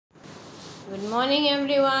Good morning,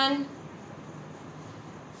 everyone.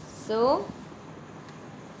 So,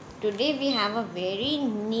 today we have a very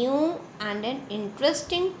new and an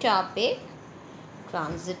interesting topic,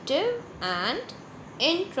 transitive and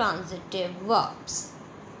intransitive verbs.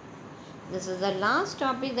 This is the last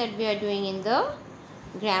topic that we are doing in the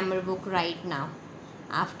grammar book right now.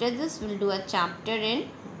 After this, we'll do a chapter in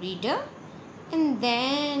reader and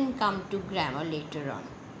then come to grammar later on.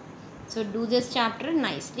 So, do this chapter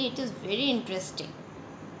nicely. It is very interesting.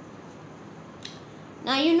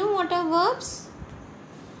 Now, you know what are verbs?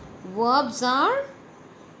 Verbs are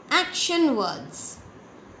action words.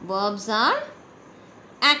 Verbs are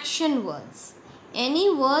action words.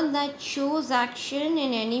 Any word that shows action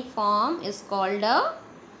in any form is called a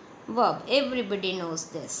verb. Everybody knows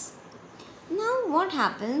this. Now, what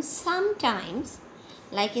happens sometimes,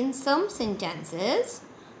 like in some sentences,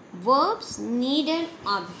 verbs need an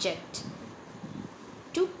object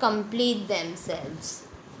to complete themselves,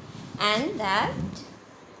 and that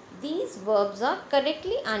these verbs are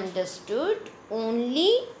correctly understood only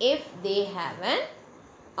if they have an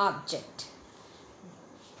object.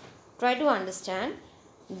 Try to understand.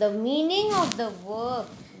 The meaning of the verb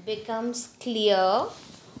becomes clear,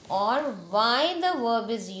 or why the verb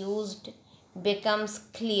is used becomes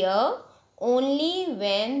clear only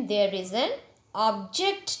when there is an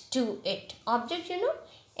object to it. Object,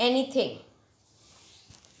 anything.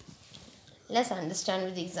 Let's understand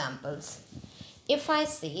with examples. If I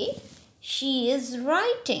say, she is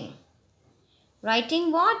writing.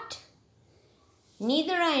 Writing what?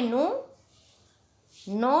 Neither I know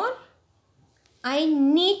nor I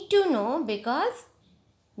need to know, because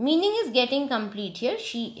meaning is getting complete here.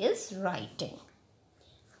 She is writing.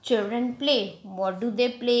 Children play. What do they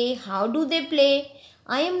play? How do they play?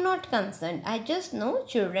 I am not concerned. I just know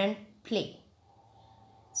children play.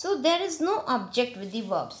 So there is no object with the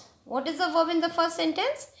verbs. What is the verb in the first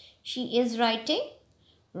sentence? She is writing.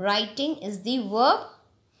 Writing is the verb,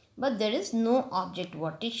 but there is no object.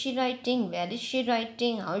 What is she writing? Where is she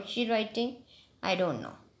writing? How is she writing? I don't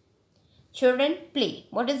know. Children play.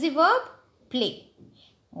 What is the verb? Play.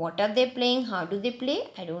 What are they playing? How do they play?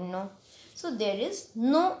 I don't know. So there is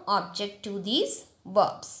no object to these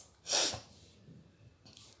verbs.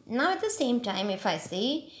 Now at the same time, if I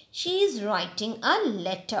say, she is writing a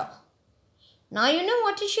letter. Now you know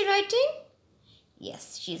what is she writing?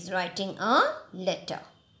 Yes, she is writing a letter.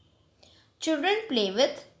 Children play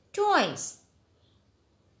with toys.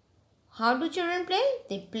 How do children play?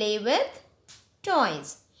 They play with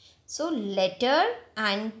toys. So letter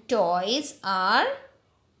and toys are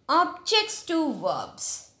objects to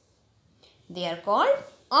verbs. They are called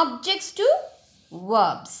objects to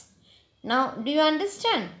verbs. Now, do you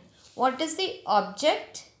understand what is the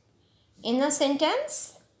object in a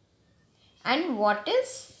sentence? And what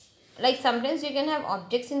is, like sometimes you can have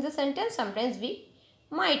objects in the sentence, sometimes we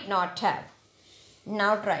might not have.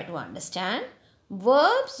 Now try to understand.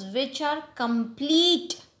 Verbs which are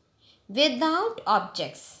complete without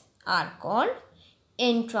objects are called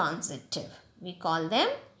intransitive. We call them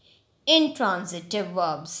intransitive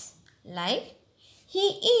verbs. Like,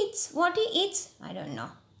 he eats. What he eats? I don't know.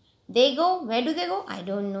 They go. Where do they go? I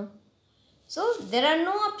don't know. So there are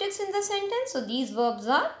no objects in the sentence. So these verbs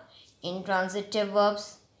are intransitive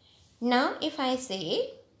verbs. Now if I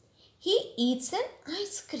say, he eats an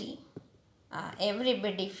ice cream.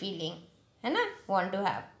 Everybody feeling and I want to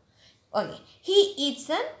have. Okay. He eats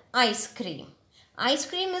an ice cream. Ice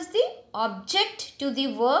cream is the object to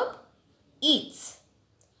the verb eats.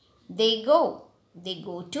 They go. They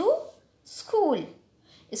go to school.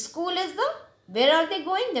 School is the, where are they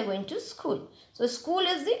going? They are going to school. So school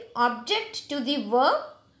is the object to the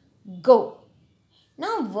verb go.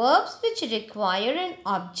 Now verbs which require an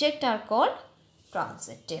object are called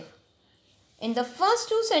transitive. In the first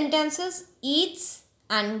two sentences, eats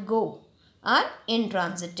and go are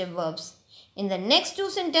intransitive verbs. In the next two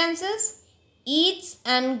sentences, eats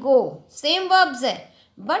and go, same verbs hai,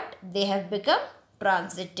 but they have become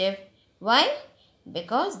transitive. Why?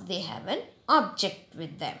 Because they have an object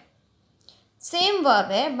with them. Same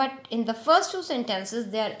verb hai, but in the first two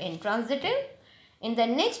sentences they are intransitive. In the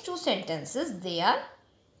next two sentences they are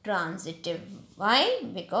transitive. Why?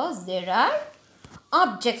 Because there are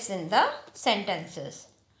objects in the sentences.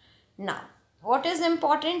 Now, what is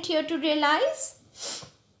important here to realize?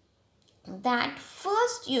 That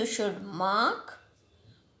first you should mark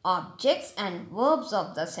objects and verbs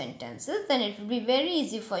of the sentences, then it will be very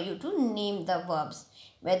easy for you to name the verbs,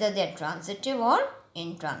 whether they are transitive or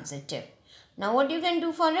intransitive. Now what you can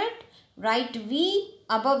do for it? Write V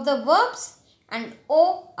above the verbs and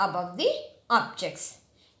O above the objects.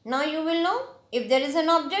 Now you will know If there is an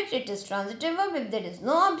object, it is transitive verb. If there is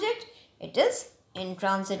no object, it is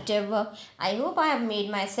intransitive verb. I hope I have made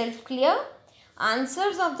myself clear.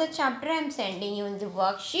 Answers of the chapter I am sending you in the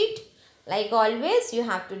worksheet. Like always, you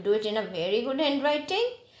have to do it in a very good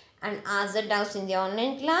handwriting and ask the doubts in the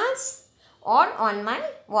online class or on my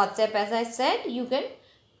WhatsApp. As I said, you can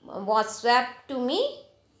WhatsApp to me.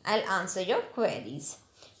 I'll answer your queries.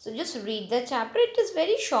 So just read the chapter. It is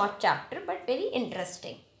very short chapter but very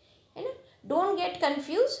interesting. You know, don't get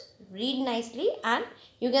confused. Read nicely and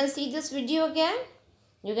you can see this video again.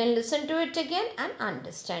 You can listen to it again and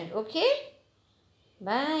understand. Okay?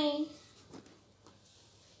 Bye.